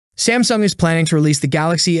Samsung is planning to release the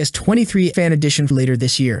Galaxy S23 Fan Edition later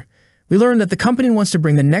this year. We learned that the company wants to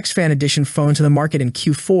bring the next Fan Edition phone to the market in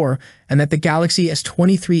Q4, and that the Galaxy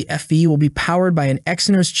S23 FE will be powered by an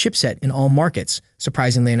Exynos chipset in all markets,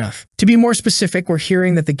 surprisingly enough. To be more specific, we're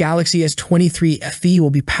hearing that the Galaxy S23 FE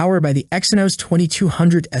will be powered by the Exynos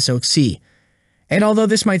 2200 SoC. And although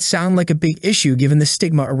this might sound like a big issue given the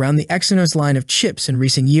stigma around the Exynos line of chips in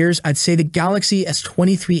recent years, I'd say the Galaxy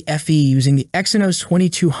S23 FE using the Exynos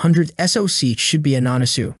 2200 SoC should be a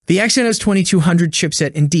non-issue. The Exynos 2200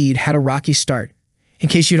 chipset indeed had a rocky start. In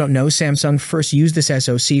case you don't know, Samsung first used this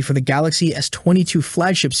SoC for the Galaxy S22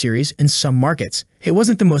 flagship series in some markets. It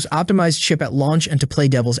wasn't the most optimized chip at launch, and to play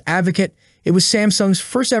devil's advocate, it was Samsung's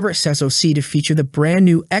first ever SoC to feature the brand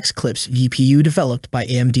new X-Clips GPU developed by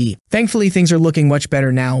AMD. Thankfully, things are looking much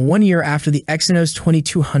better now, 1 year after the Exynos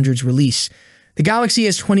 2200's release. The Galaxy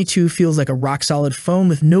S22 feels like a rock-solid phone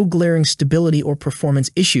with no glaring stability or performance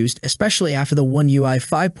issues, especially after the One UI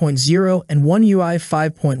 5.0 and One UI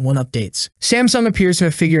 5.1 updates. Samsung appears to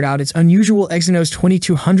have figured out its unusual Exynos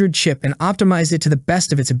 2200 chip and optimized it to the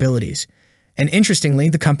best of its abilities. And interestingly,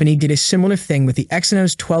 the company did a similar thing with the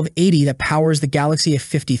Exynos 1280 that powers the Galaxy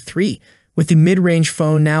S53, with the mid-range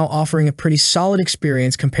phone now offering a pretty solid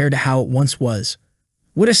experience compared to how it once was.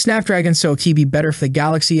 Would a Snapdragon SoC be better for the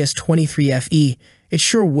Galaxy S23 FE? It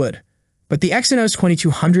sure would. But the Exynos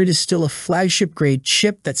 2200 is still a flagship-grade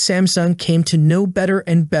chip that Samsung came to know better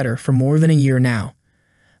and better for more than a year now.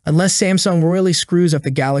 Unless Samsung royally screws up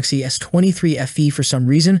the Galaxy S23 FE for some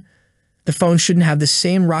reason, the phone shouldn't have the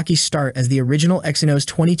same rocky start as the original Exynos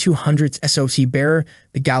 2200's SoC bearer,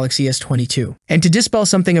 the Galaxy S22. And to dispel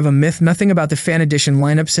something of a myth, nothing about the Fan Edition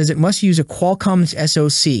lineup says it must use a Qualcomm's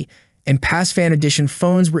SoC, and past Fan Edition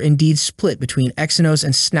phones were indeed split between Exynos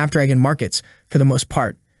and Snapdragon markets for the most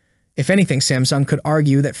part. If anything, Samsung could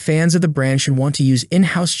argue that fans of the brand should want to use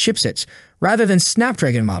in-house chipsets rather than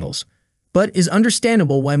Snapdragon models, but is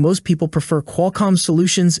understandable why most people prefer Qualcomm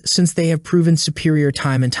solutions since they have proven superior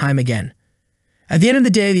time and time again. At the end of the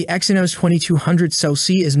day, the Exynos 2200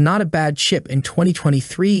 SoC is not a bad chip in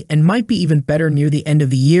 2023 and might be even better near the end of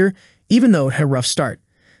the year, even though it had a rough start.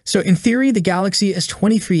 So in theory, the Galaxy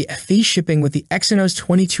S23 FE shipping with the Exynos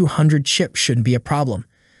 2200 chip shouldn't be a problem.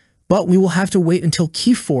 But we will have to wait until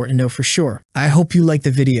Q4 to know for sure. I hope you liked the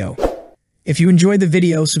video. If you enjoyed the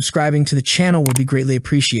video, subscribing to the channel would be greatly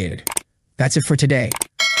appreciated. That's it for today.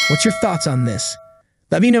 What's your thoughts on this?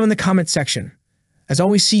 Let me know in the comment section. As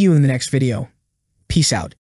always, see you in the next video. Peace out.